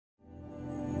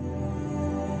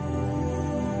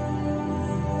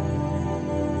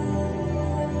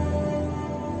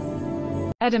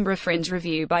Edinburgh Fringe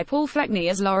review by Paul Fleckney.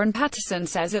 As Lauren Pattison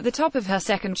says at the top of her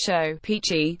second show,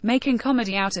 Peachy, making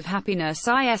comedy out of happiness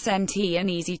isn't an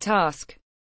easy task.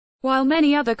 While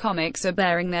many other comics are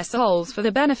bearing their souls for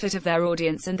the benefit of their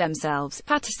audience and themselves,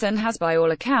 Pattison has by all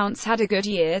accounts had a good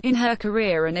year in her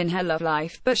career and in her love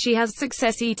life, but she has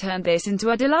successfully turned this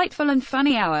into a delightful and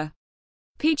funny hour.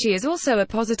 Peachy is also a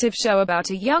positive show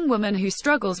about a young woman who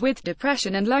struggles with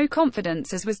depression and low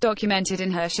confidence, as was documented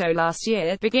in her show last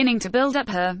year, beginning to build up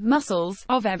her muscles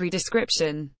of every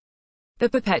description. The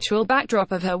perpetual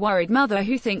backdrop of her worried mother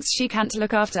who thinks she can't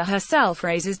look after herself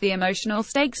raises the emotional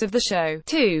stakes of the show,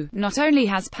 too. Not only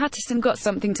has Pattison got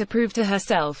something to prove to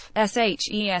herself,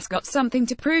 she's got something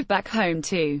to prove back home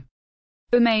too.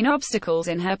 The main obstacles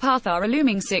in her path are a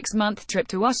looming 6-month trip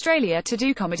to Australia to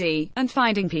do comedy, and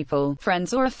finding people,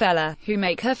 friends or a fella, who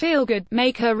make her feel good,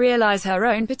 make her realize her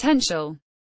own potential.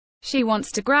 She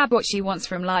wants to grab what she wants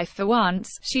from life for once,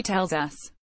 she tells us.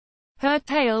 Her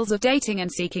tales of dating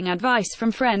and seeking advice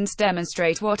from friends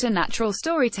demonstrate what a natural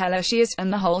storyteller she is,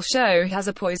 and the whole show has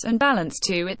a poise and balance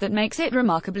to it that makes it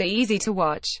remarkably easy to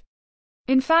watch.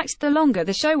 In fact, the longer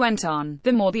the show went on,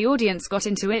 the more the audience got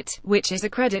into it, which is a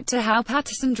credit to how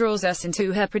Pattison draws us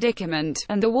into her predicament,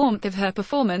 and the warmth of her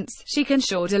performance. She can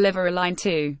sure deliver a line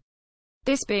too.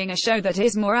 This being a show that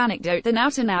is more anecdote than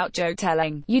out-and-out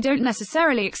joke-telling, you don't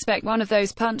necessarily expect one of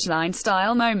those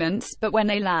punchline-style moments, but when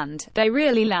they land, they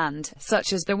really land,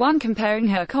 such as the one comparing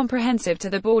her comprehensive to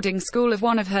the boarding school of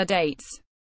one of her dates.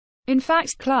 In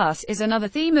fact, class is another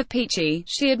theme of Peachy.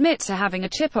 She admits to having a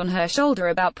chip on her shoulder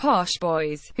about posh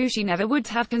boys, who she never would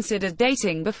have considered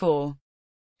dating before.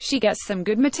 She gets some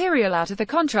good material out of the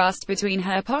contrast between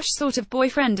her posh sort of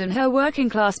boyfriend and her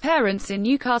working-class parents in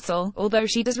Newcastle, although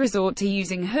she does resort to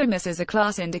using homeless as a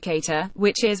class indicator,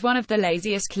 which is one of the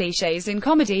laziest cliches in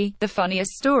comedy. The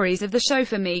funniest stories of the show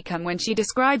for me come when she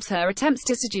describes her attempts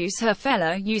to seduce her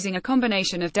fella using a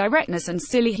combination of directness and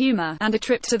silly humor, and a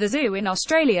trip to the zoo in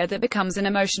Australia that becomes an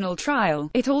emotional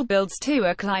trial. It all builds to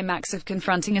a climax of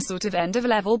confronting a sort of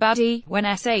end-of-level baddie, when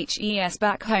she's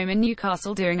back home in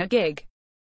Newcastle doing a gig.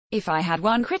 If I had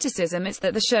one criticism, it's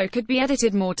that the show could be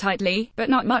edited more tightly, but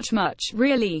not much,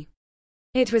 really.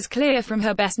 It was clear from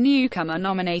her Best Newcomer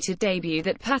nominated debut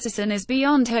that Pattison is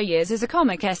beyond her years as a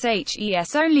comic.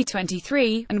 She's only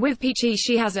 23, and with Peachy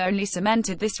she has only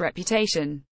cemented this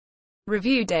reputation.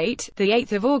 Review date, the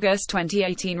 8th of August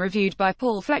 2018. Reviewed by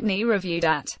Paul Fleckney. Reviewed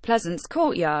at Pleasance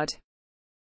Courtyard.